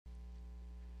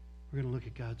We're going to look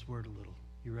at God's Word a little.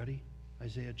 You ready?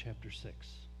 Isaiah chapter 6.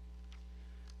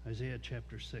 Isaiah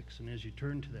chapter 6. And as you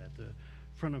turn to that, the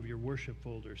front of your worship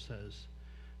folder says,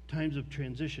 times of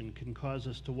transition can cause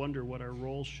us to wonder what our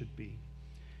roles should be.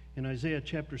 In Isaiah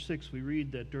chapter 6, we read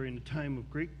that during a time of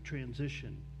great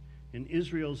transition in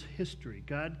Israel's history,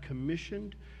 God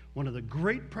commissioned one of the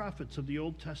great prophets of the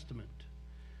Old Testament.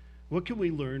 What can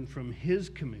we learn from his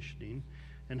commissioning,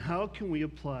 and how can we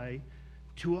apply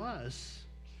to us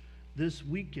this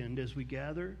weekend as we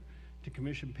gather to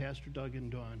commission Pastor Doug and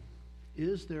Dawn?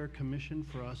 Is there a commission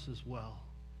for us as well?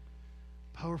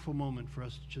 Powerful moment for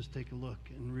us to just take a look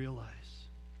and realize.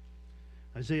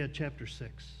 Isaiah chapter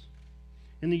 6.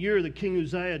 In the year that King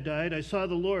Uzziah died, I saw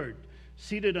the Lord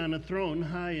seated on a throne,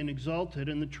 high and exalted,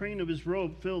 and the train of his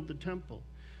robe filled the temple.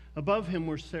 Above him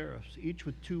were seraphs, each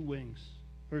with 6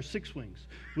 wings.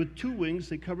 With 2 wings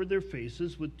they covered their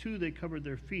faces, with 2 they covered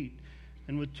their feet,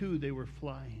 and with 2 they were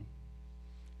flying.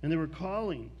 And they were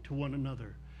calling to one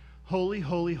another, Holy,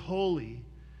 holy, holy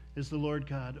is the Lord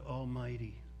God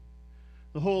Almighty.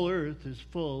 The whole earth is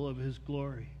full of his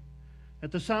glory.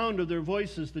 At the sound of their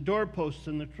voices, the doorposts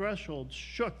and the thresholds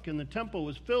shook, and the temple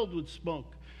was filled with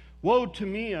smoke. Woe to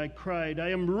me, I cried. I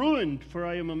am ruined, for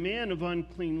I am a man of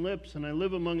unclean lips, and I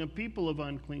live among a people of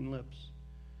unclean lips.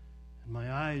 And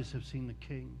my eyes have seen the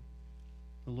King,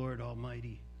 the Lord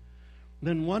Almighty.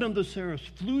 Then one of the seraphs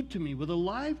flew to me with a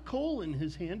live coal in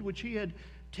his hand, which he had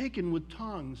taken with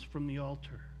tongs from the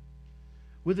altar.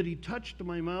 With it he touched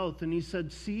my mouth, and he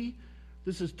said, See,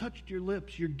 this has touched your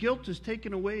lips. Your guilt is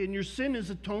taken away, and your sin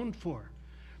is atoned for.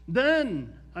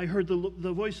 Then I heard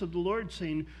the voice of the Lord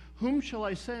saying, Whom shall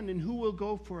I send, and who will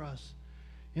go for us?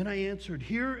 And I answered,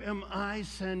 Here am I,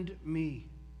 send me.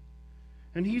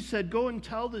 And he said, Go and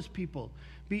tell this people,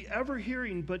 be ever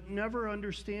hearing, but never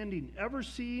understanding, ever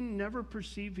seeing, never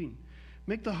perceiving.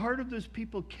 Make the heart of this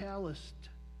people calloused.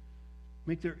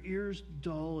 Make their ears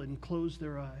dull and close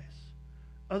their eyes.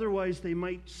 Otherwise they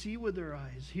might see with their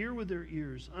eyes, hear with their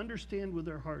ears, understand with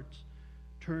their hearts,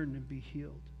 turn and be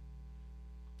healed.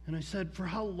 And I said, For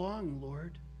how long,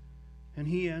 Lord? And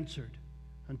he answered,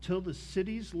 Until the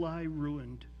cities lie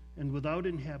ruined and without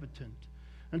inhabitant,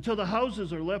 until the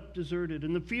houses are left deserted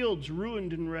and the fields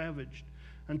ruined and ravaged,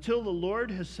 until the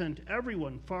Lord has sent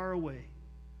everyone far away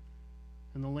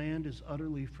and the land is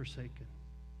utterly forsaken.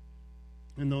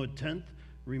 And though a tenth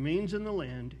remains in the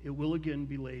land, it will again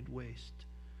be laid waste.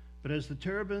 But as the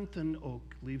terebinth and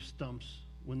oak leave stumps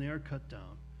when they are cut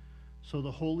down, so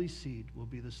the holy seed will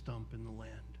be the stump in the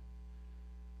land.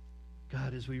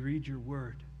 God, as we read your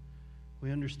word, we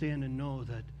understand and know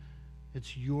that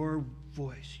it's your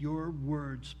voice, your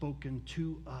word spoken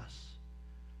to us.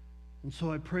 And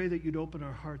so I pray that you'd open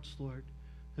our hearts, Lord,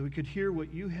 that we could hear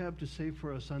what you have to say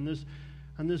for us on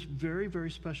this very,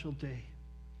 very special day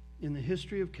in the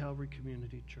history of Calvary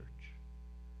Community Church.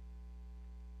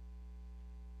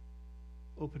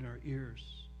 Open our ears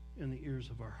and the ears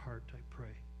of our heart, I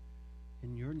pray.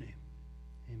 In your name,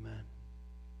 amen.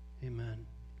 Amen.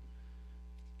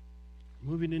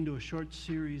 Moving into a short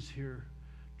series here,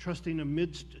 trusting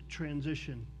amidst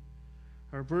transition.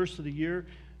 Our verse of the year,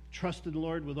 trust in the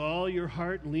Lord with all your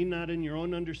heart, and lean not in your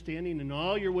own understanding. In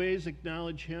all your ways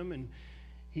acknowledge him, and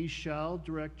he shall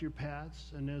direct your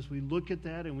paths. And as we look at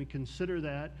that and we consider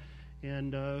that,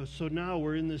 and so now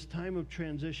we're in this time of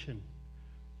transition,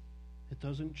 it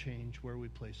doesn't change where we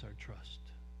place our trust.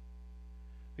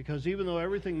 Because even though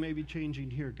everything may be changing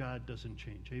here, God doesn't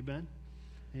change. Amen?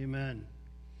 Amen.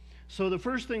 So the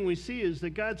first thing we see is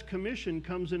that God's commission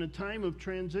comes in a time of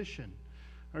transition.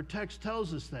 Our text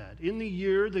tells us that. In the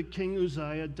year that King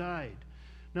Uzziah died.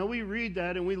 Now we read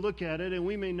that and we look at it and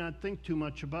we may not think too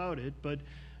much about it, but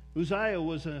Uzziah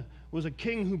was a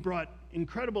king who brought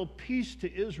incredible peace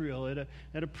to Israel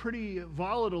at a pretty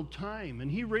volatile time. And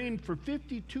he reigned for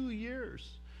 52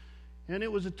 years. And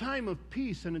it was a time of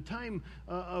peace and a time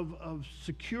of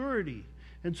security.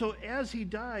 And so as he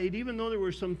died, even though there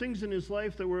were some things in his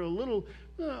life that were a little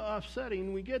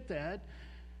offsetting, we get that.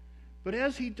 But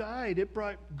as he died, it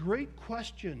brought great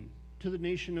question to the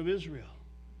nation of Israel.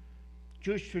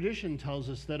 Jewish tradition tells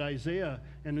us that Isaiah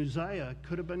and Uzziah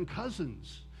could have been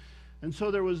cousins. And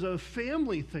so there was a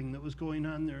family thing that was going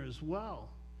on there as well.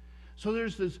 So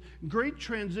there's this great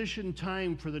transition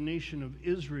time for the nation of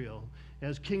Israel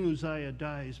as King Uzziah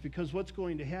dies, because what's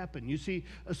going to happen? You see,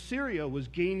 Assyria was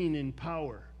gaining in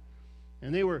power,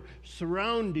 and they were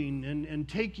surrounding and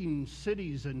taking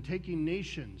cities and taking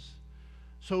nations.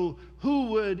 So who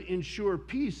would ensure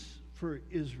peace for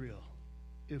Israel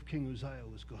if King Uzziah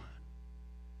was gone?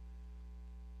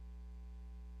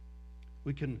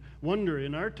 We can wonder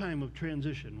in our time of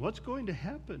transition, what's going to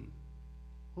happen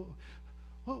What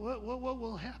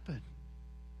will happen?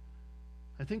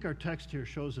 I think our text here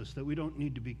shows us that we don't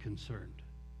need to be concerned.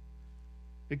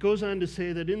 It goes on to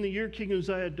say that in the year King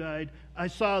Uzziah died, I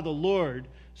saw the Lord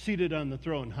seated on the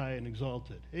throne, high and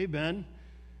exalted. Amen.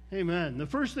 Amen. The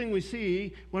first thing we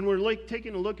see when we're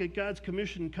taking a look at God's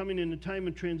commission coming in a time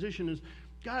of transition is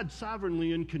God's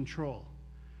sovereignly in control.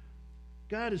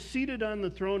 God is seated on the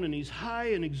throne and he's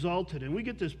high and exalted. And we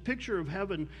get this picture of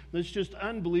heaven that's just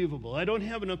unbelievable. I don't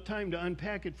have enough time to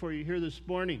unpack it for you here this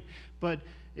morning. But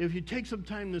if you take some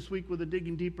time this week with a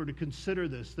digging deeper to consider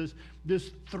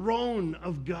this throne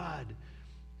of God.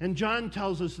 And John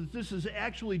tells us that this is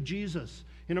actually Jesus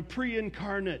in a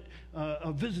pre-incarnate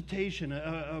a visitation,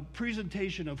 a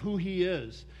presentation of who he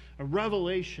is, a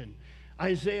revelation.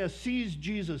 Isaiah sees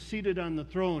Jesus seated on the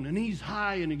throne, and he's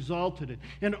high and exalted.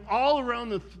 And all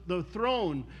around the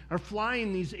throne are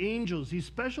flying these angels, these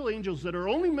special angels that are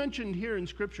only mentioned here in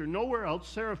Scripture, nowhere else,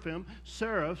 seraphim,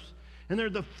 seraphs, and they're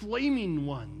the flaming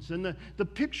ones. And the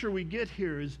picture we get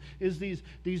here is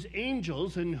these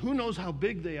angels, and who knows how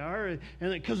big they are, and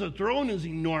because the throne is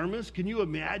enormous, can you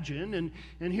imagine?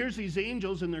 And here's these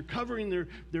angels, and they're covering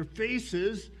their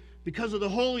faces. Because of the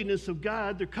holiness of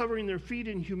God, they're covering their feet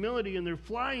in humility, and they're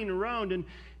flying around.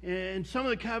 And some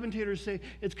of the commentators say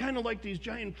it's kind of like these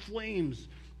giant flames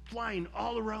flying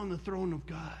all around the throne of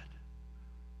God.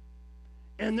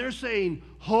 And they're saying,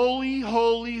 holy,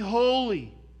 holy,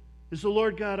 holy is the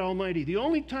Lord God Almighty. The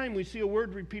only time we see a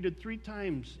word repeated 3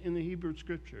 times in the Hebrew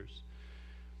Scriptures.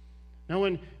 Now,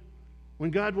 when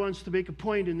God wants to make a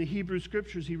point in the Hebrew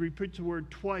Scriptures, he repeats a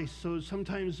word twice. So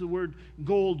sometimes the word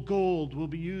gold will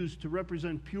be used to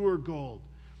represent pure gold.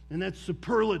 And that's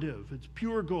superlative. It's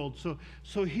pure gold.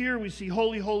 So here we see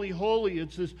holy, holy, holy.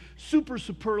 It's this super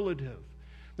superlative.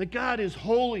 That God is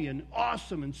holy and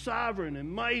awesome and sovereign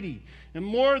and mighty and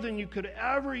more than you could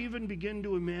ever even begin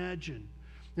to imagine.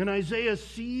 And Isaiah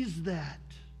sees that.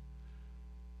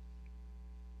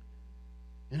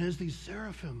 And as these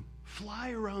seraphim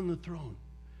fly around the throne,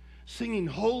 singing,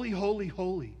 holy, holy,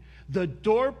 holy, the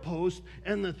doorpost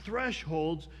and the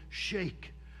thresholds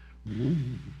shake.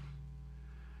 Can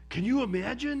you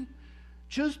imagine?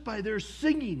 Just by their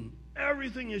singing,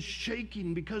 everything is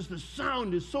shaking because the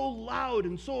sound is so loud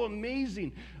and so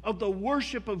amazing of the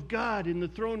worship of God in the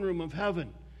throne room of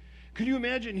heaven. Can you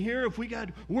imagine here if we got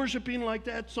worshiping like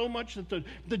that so much that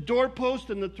the doorpost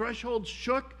and the thresholds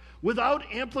shook without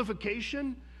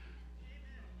amplification?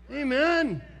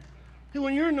 Amen. And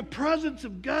when you're in the presence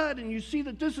of God and you see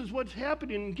that this is what's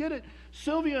happening, and get it,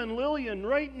 Sylvia and Lillian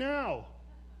right now,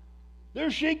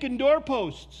 they're shaking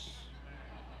doorposts.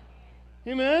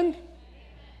 Amen?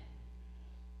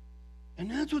 And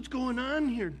that's what's going on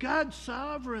here. God's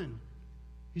sovereign.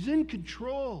 He's in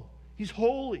control. He's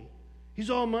holy. He's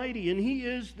almighty, and he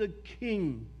is the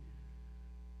king.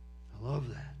 I love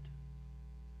that.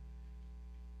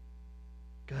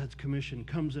 God's commission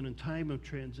comes in a time of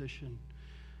transition.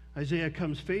 Isaiah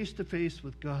comes face to face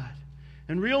with God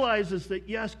and realizes that,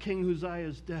 yes, King Uzziah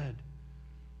is dead,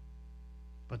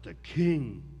 but the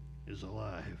king is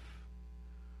alive.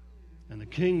 And the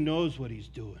king knows what he's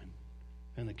doing,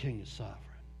 and the king is sovereign.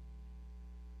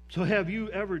 So have you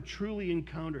ever truly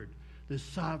encountered this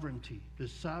sovereignty,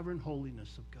 this sovereign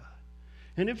holiness of God?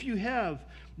 And if you have,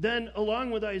 then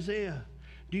along with Isaiah,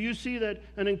 do you see that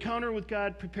an encounter with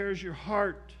God prepares your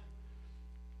heart?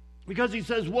 Because he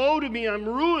says, woe to me, I'm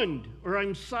ruined, or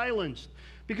I'm silenced,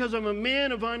 because I'm a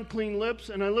man of unclean lips,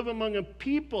 and I live among a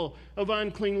people of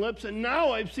unclean lips, and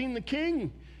now I've seen the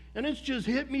king, and it's just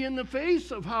hit me in the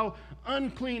face of how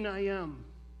unclean I am.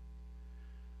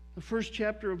 The first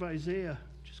chapter of Isaiah,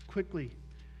 just quickly,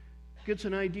 gets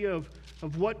an idea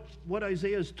of what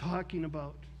Isaiah is talking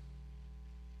about.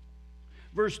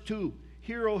 Verse 2,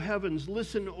 hear, O heavens,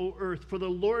 listen, O earth, for the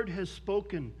Lord has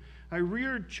spoken. I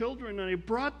reared children, and I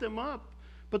brought them up,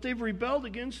 but they've rebelled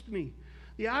against me.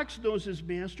 The ox knows his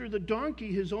master, the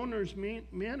donkey his owner's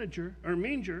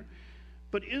manger,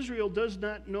 but Israel does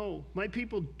not know. My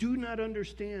people do not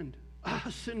understand. Ah,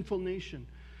 sinful nation,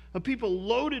 a people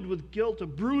loaded with guilt, a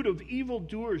brood of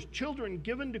evildoers, children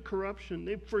given to corruption.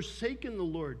 They've forsaken the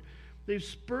Lord. They've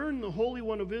spurned the Holy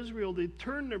One of Israel. They've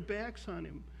turned their backs on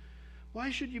him. Why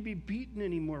should you be beaten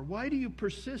anymore? Why do you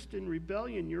persist in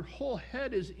rebellion? Your whole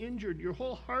head is injured. Your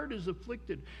whole heart is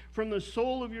afflicted. From the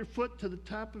sole of your foot to the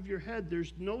top of your head,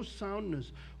 there's no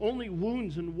soundness, only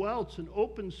wounds and welts and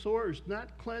open sores,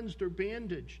 not cleansed or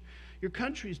bandaged. Your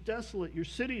country's desolate. Your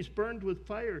city's burned with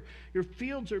fire. Your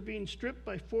fields are being stripped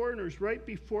by foreigners right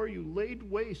before you, laid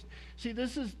waste. See,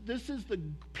 this is the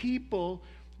people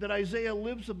that Isaiah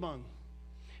lives among.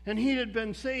 And he had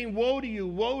been saying, woe to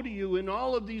you, and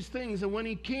all of these things. And when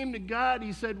he came to God,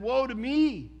 he said, woe to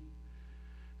me.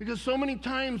 Because so many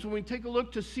times when we take a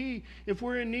look to see if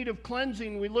we're in need of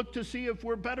cleansing, we look to see if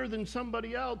we're better than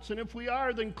somebody else. And if we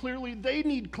are, then clearly they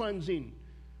need cleansing.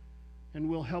 And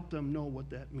we'll help them know what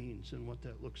that means and what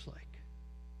that looks like.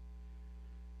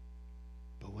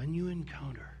 But when you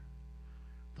encounter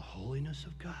the holiness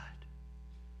of God,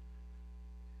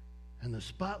 and the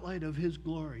spotlight of his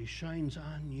glory shines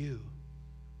on you,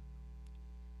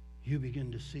 you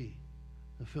begin to see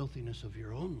the filthiness of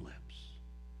your own lips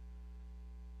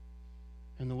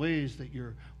and the ways that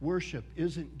your worship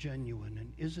isn't genuine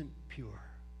and isn't pure,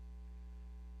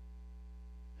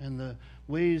 and the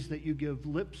ways that you give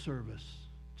lip service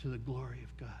to the glory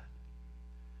of God.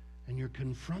 And you're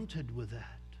confronted with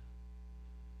that.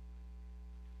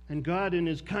 And God, in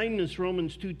his kindness,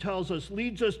 Romans 2 tells us,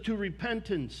 leads us to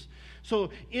repentance.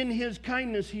 So in his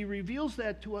kindness, he reveals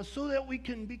that to us so that we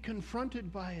can be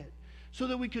confronted by it, so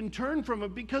that we can turn from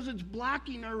it, because it's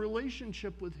blocking our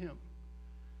relationship with him.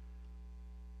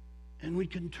 And we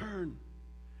can turn.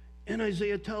 And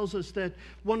Isaiah tells us that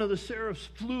one of the seraphs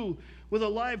flew with a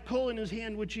live coal in his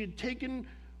hand, which he had taken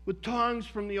with tongs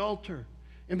from the altar.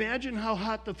 Imagine how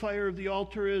hot the fire of the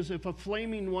altar is if a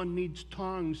flaming one needs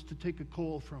tongs to take a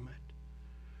coal from it.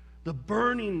 The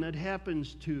burning that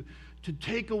happens to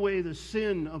take away the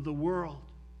sin of the world.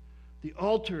 The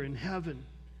altar in heaven.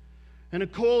 And a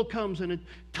coal comes and it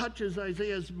touches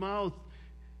Isaiah's mouth.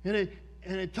 And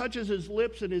it touches his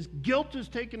lips, and his guilt is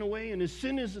taken away and his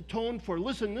sin is atoned for.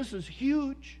 Listen, this is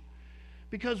huge.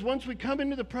 Because once we come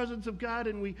into the presence of God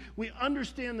and we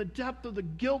understand the depth of the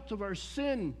guilt of our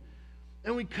sin,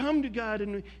 and we come to God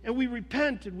and we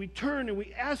repent and we turn and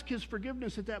we ask his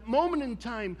forgiveness, at that moment in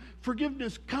time,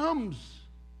 forgiveness comes.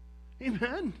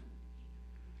 Amen?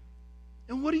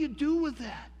 And what do you do with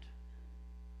that?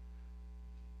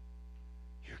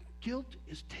 Your guilt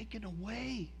is taken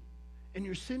away and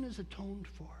your sin is atoned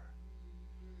for.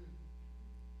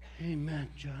 Amen,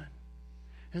 John.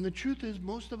 And the truth is,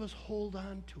 most of us hold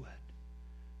on to it.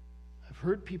 I've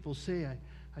heard people say,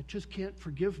 I just can't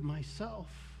forgive myself.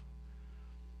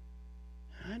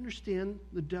 I understand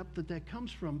the depth that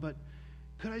comes from, but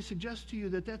could I suggest to you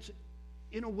that that's,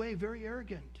 in a way, very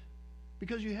arrogant?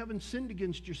 Because you haven't sinned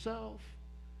against yourself.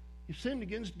 You've sinned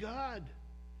against God.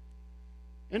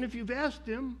 And if you've asked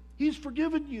him, he's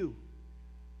forgiven you.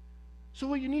 So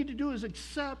what you need to do is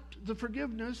accept the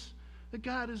forgiveness that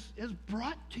God has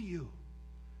brought to you.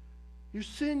 Your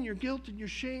sin, your guilt, and your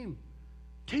shame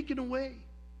taken away,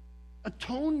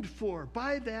 atoned for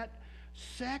by that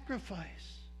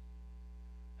sacrifice.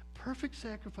 Perfect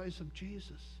sacrifice of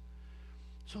Jesus.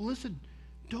 So listen,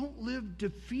 don't live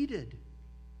defeated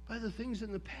by the things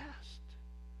in the past.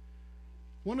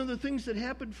 One of the things that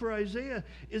happened for Isaiah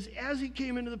is as he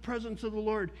came into the presence of the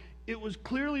Lord, it was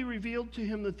clearly revealed to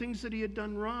him the things that he had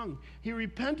done wrong. He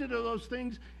repented of those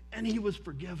things and he was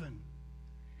forgiven.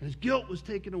 And his guilt was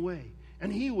taken away.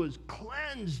 And he was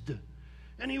cleansed.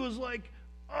 And he was like,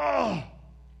 oh,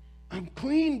 I'm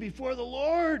clean before the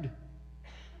Lord.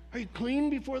 Are you clean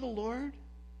before the Lord?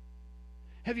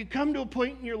 Have you come to a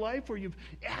point in your life where you've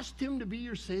asked him to be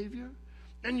your Savior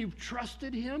and you've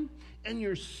trusted him and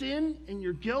your sin and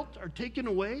your guilt are taken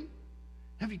away?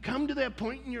 Have you come to that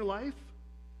point in your life?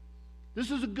 This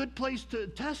is a good place to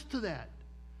attest to that.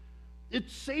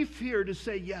 It's safe here to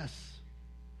say yes.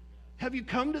 Have you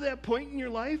come to that point in your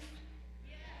life?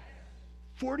 Yes.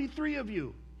 43 of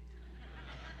you.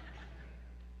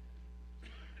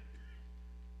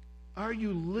 Are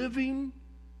you living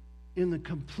in the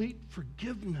complete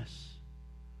forgiveness?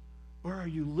 Or are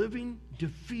you living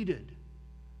defeated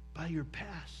by your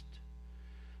past?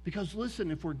 Because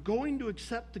listen, if we're going to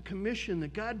accept the commission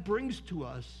that God brings to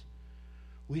us,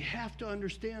 we have to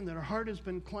understand that our heart has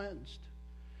been cleansed.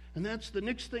 And that's the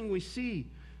next thing we see.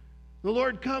 The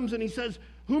Lord comes and he says,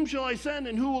 whom shall I send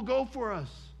and who will go for us?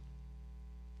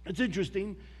 It's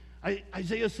interesting.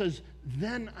 Isaiah says,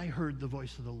 then I heard the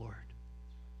voice of the Lord.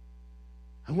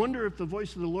 I wonder if the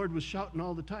voice of the Lord was shouting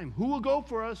all the time, who will go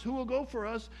for us? Who will go for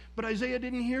us? But Isaiah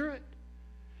didn't hear it.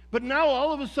 But now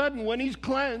all of a sudden, when he's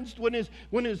cleansed, when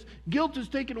his guilt is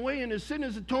taken away and his sin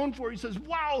is atoned for, he says,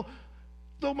 wow,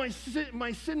 though my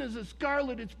sin is as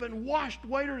scarlet, it's been washed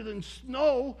whiter than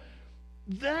snow.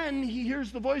 Then he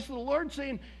hears the voice of the Lord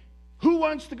saying, who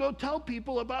wants to go tell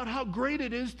people about how great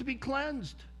it is to be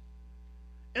cleansed?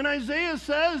 And Isaiah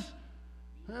says,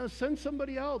 send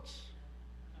somebody else.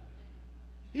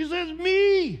 He says,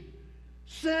 me,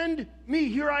 send me.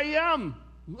 Here I am.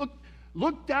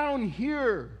 Look down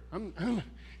here.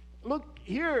 Look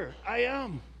here, I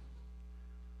am.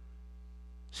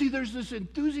 See, there's this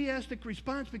enthusiastic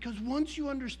response because once you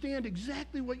understand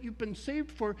exactly what you've been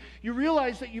saved for, you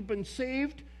realize that you've been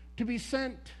saved to be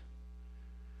sent.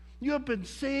 You have been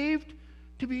saved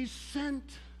to be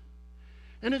sent.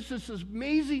 And it's this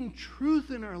amazing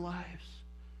truth in our lives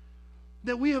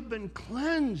that we have been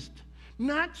cleansed,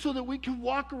 not so that we can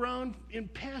walk around in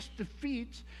past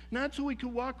defeats, not so we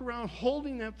can walk around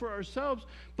holding that for ourselves,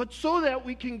 but so that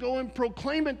we can go and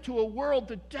proclaim it to a world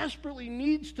that desperately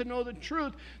needs to know the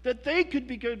truth, that they could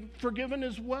be forgiven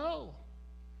as well.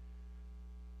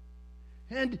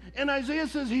 And Isaiah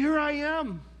says, here I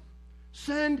am,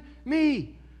 send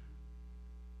me.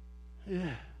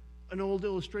 Yeah, an old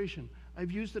illustration.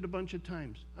 I've used it a bunch of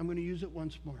times. I'm going to use it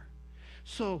once more.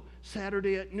 So,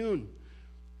 Saturday at noon,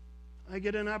 I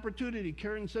get an opportunity.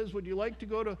 Karen says, would you like to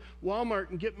go to Walmart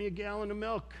and get me a gallon of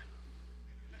milk?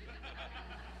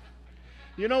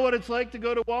 You know what it's like to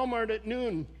go to Walmart at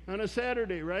noon on a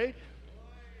Saturday, right?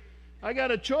 I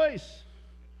got a choice.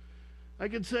 I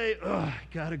could say, I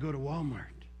got to go to Walmart.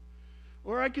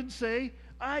 Or I could say,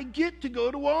 I get to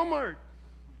go to Walmart,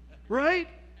 right?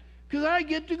 Because I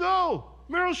get to go.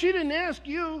 Meryl, she didn't ask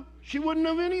you. She wouldn't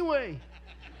have anyway.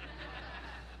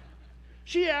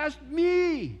 She asked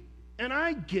me, and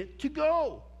I get to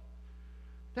go.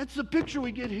 That's the picture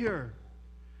we get here.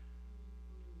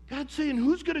 God's saying,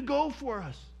 who's going to go for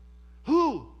us?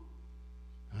 Who?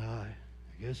 I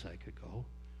guess I could go.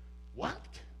 What?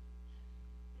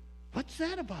 What's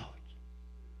that about?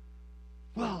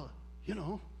 Well,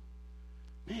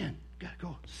 man, got to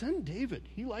go. Send David.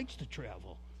 He likes to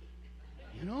travel.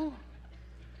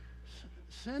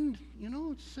 Send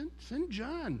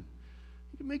John.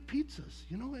 He can make pizzas.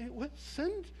 What?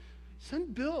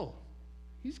 Send Bill.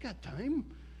 He's got time.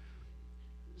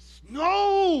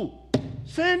 No!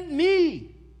 Send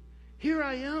me. Here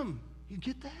I am. You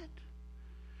get that?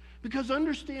 Because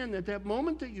understand that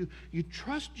moment that you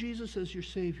trust Jesus as your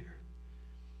Savior,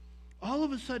 all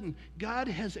of a sudden, God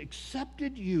has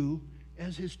accepted you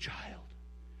as his child.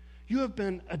 You have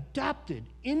been adopted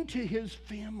into his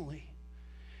family.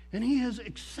 And he has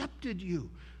accepted you.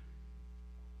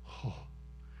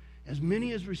 As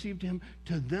many as received him,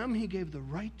 to them he gave the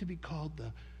right to be called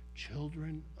the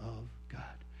children of God.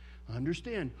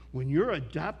 Understand, when you're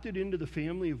adopted into the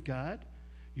family of God,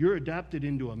 you're adopted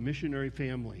into a missionary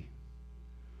family.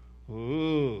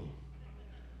 Oh.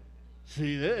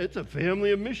 See, it's a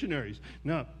family of missionaries.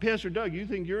 Now, Pastor Doug, you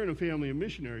think you're in a family of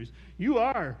missionaries. You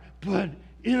are, but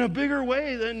in a bigger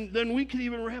way than we could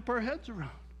even wrap our heads around.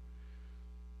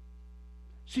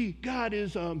 See, God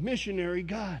is a missionary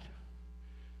God.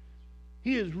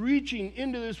 He is reaching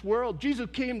into this world. Jesus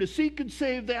came to seek and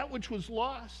save that which was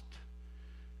lost.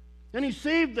 And he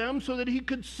saved them so that he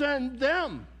could send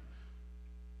them.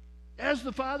 As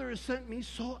the Father has sent me,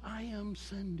 so I am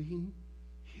sending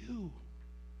you.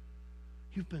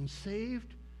 You've been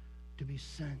saved to be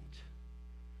sent.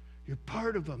 You're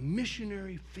part of a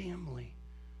missionary family,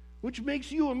 which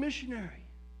makes you a missionary.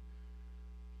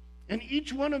 And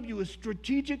each one of you is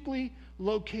strategically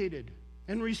located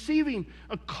and receiving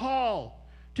a call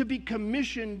to be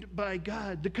commissioned by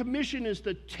God. The commission is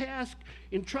the task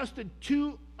entrusted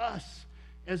to us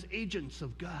as agents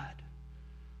of God,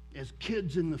 as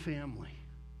kids in the family.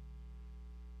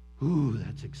 Ooh,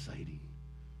 that's exciting.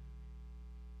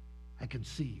 I can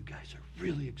see you guys are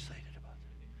really excited about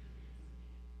that.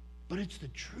 But it's the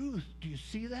truth. Do you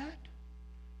see that?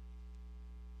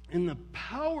 And the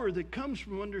power that comes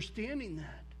from understanding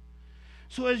that.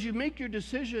 So as you make your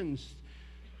decisions,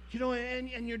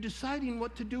 and you're deciding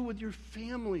what to do with your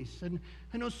families. And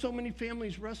I know so many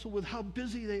families wrestle with how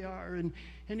busy they are and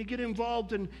you get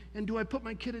involved in, and do I put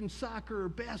my kid in soccer or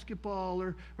basketball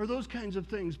or those kinds of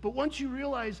things. But once you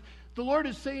realize the Lord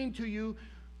is saying to you,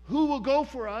 who will go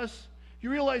for us? You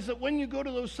realize that when you go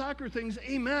to those soccer things,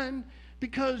 amen,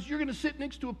 because you're going to sit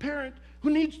next to a parent who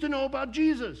needs to know about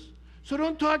Jesus. So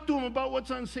don't talk to him about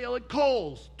what's on sale at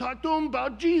Kohl's. Talk to him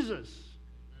about Jesus.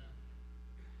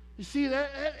 You see that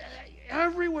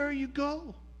everywhere you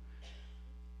go.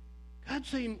 God's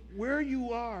saying, where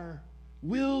you are,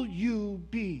 will you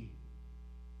be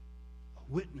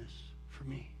a witness for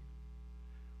me?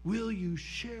 Will you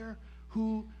share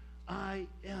who I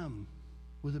am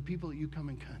with the people that you come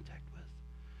in contact with?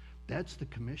 That's the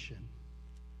commission.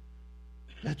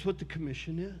 That's what the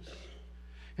commission is.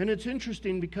 And it's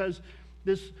interesting because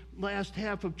this last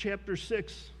half of chapter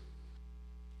 6,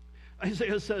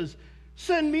 Isaiah says,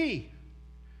 send me.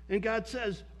 And God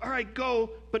says, all right, go,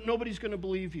 but nobody's going to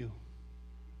believe you.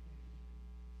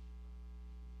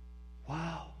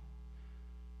 Wow.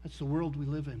 That's the world we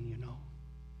live in,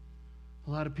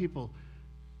 A lot of people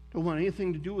don't want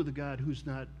anything to do with a God who's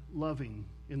not loving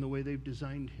in the way they've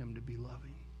designed him to be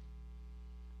loving.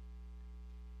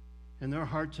 And their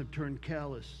hearts have turned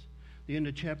callous. The end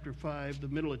of chapter 5, the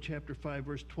middle of chapter 5,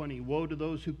 verse 20. Woe to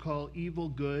those who call evil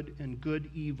good and good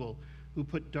evil, who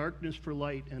put darkness for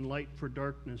light and light for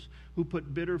darkness, who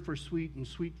put bitter for sweet and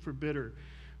sweet for bitter.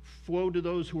 Woe to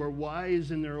those who are wise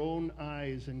in their own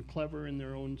eyes and clever in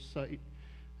their own sight.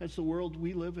 That's the world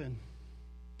we live in.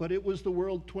 But it was the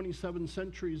world 27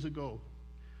 centuries ago.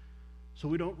 So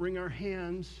we don't wring our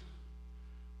hands.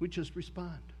 We just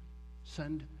respond.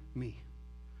 Send me,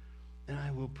 and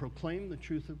I will proclaim the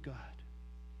truth of God.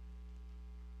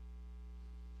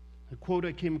 A quote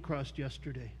I came across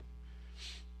yesterday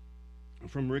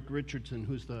from Rick Richardson,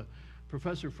 who's the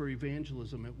professor for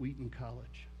evangelism at Wheaton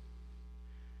College.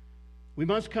 We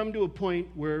must come to a point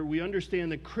where we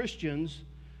understand that Christians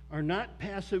are not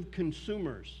passive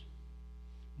consumers,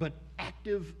 but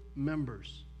active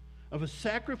members of a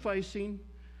sacrificing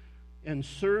and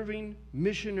serving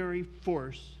missionary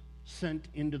force sent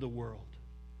into the world.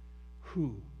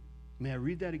 Who? May I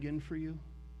read that again for you?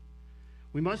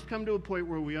 We must come to a point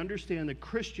where we understand that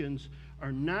Christians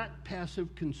are not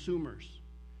passive consumers,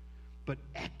 but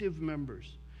active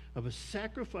members of a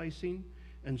sacrificing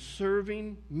and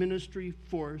serving ministry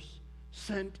force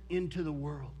sent into the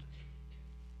world.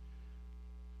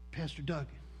 Pastor Doug,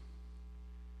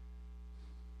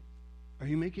 are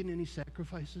you making any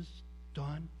sacrifices,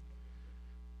 Dawn?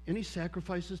 Any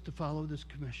sacrifices to follow this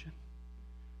commission?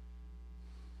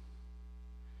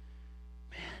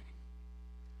 Man,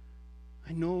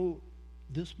 I know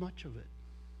this much of it.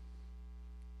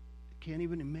 I can't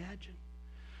even imagine.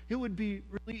 It would be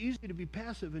really easy to be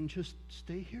passive and just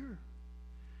stay here.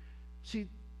 See,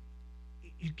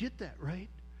 you get that, right?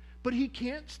 But he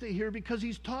can't stay here because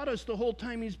he's taught us the whole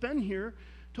time he's been here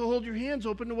to hold your hands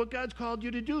open to what God's called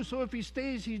you to do. So if he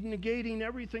stays, he's negating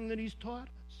everything that he's taught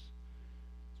us.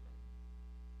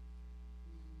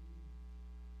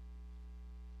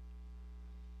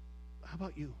 How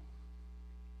about you?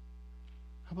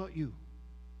 How about you?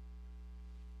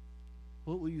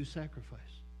 What will you sacrifice?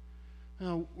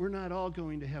 Now, we're not all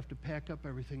going to have to pack up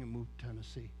everything and move to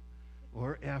Tennessee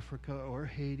or Africa or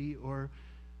Haiti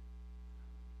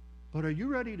but are you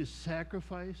ready to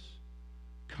sacrifice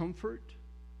comfort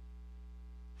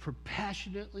for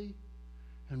passionately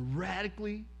and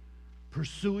radically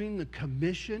pursuing the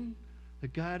commission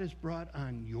that God has brought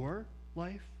on your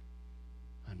life,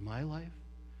 on my life?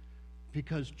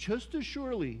 Because just as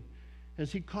surely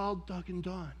as he called Doug and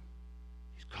Dawn,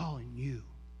 he's calling you.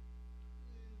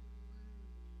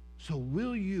 So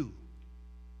will you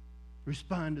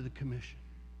respond to the commission?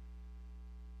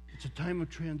 It's a time of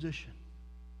transition.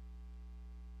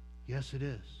 Yes, it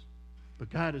is. But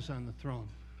God is on the throne,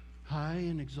 high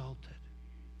and exalted.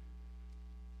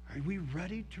 Are we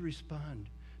ready to respond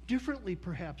differently,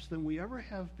 perhaps, than we ever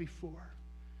have before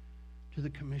to the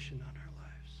commission on our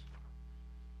lives?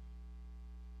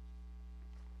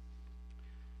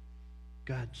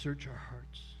 God, search our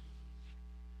hearts.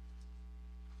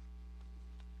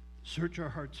 Search our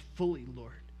hearts fully,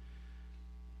 Lord.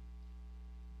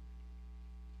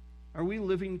 Are we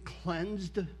living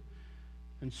cleansed?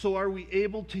 And so are we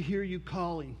able to hear you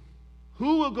calling?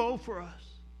 Who will go for us?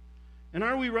 And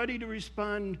are we ready to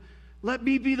respond, let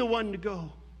me be the one to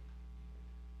go?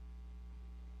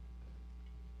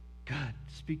 God,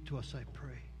 speak to us, I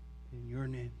pray. In your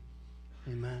name,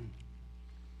 amen.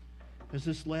 As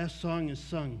this last song is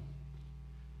sung,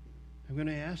 I'm going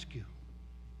to ask you,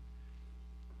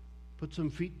 put some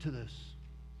feet to this.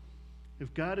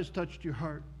 If God has touched your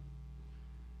heart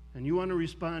and you want to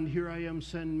respond, here I am,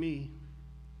 send me.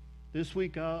 This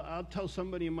week, I'll tell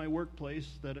somebody in my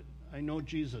workplace that I know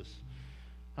Jesus.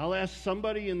 I'll ask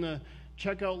somebody in the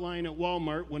checkout line at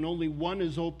Walmart when only one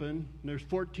is open, and there's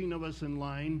 14 of us in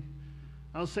line.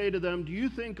 I'll say to them, do you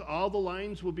think all the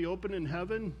lines will be open in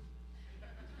heaven?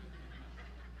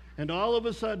 And all of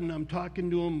a sudden, I'm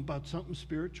talking to them about something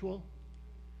spiritual.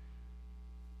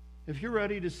 If you're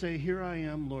ready to say, here I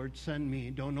am, Lord, send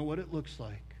me, don't know what it looks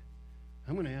like,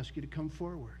 I'm going to ask you to come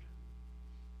forward.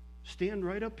 Stand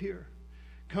right up here.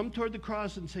 Come toward the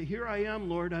cross and say, here I am,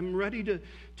 Lord. I'm ready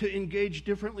to engage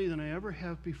differently than I ever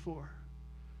have before.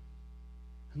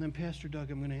 And then, Pastor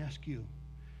Doug, I'm going to ask you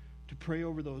to pray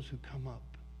over those who come up.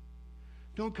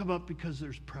 Don't come up because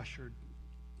there's pressure.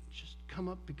 Just come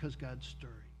up because God's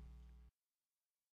stirring.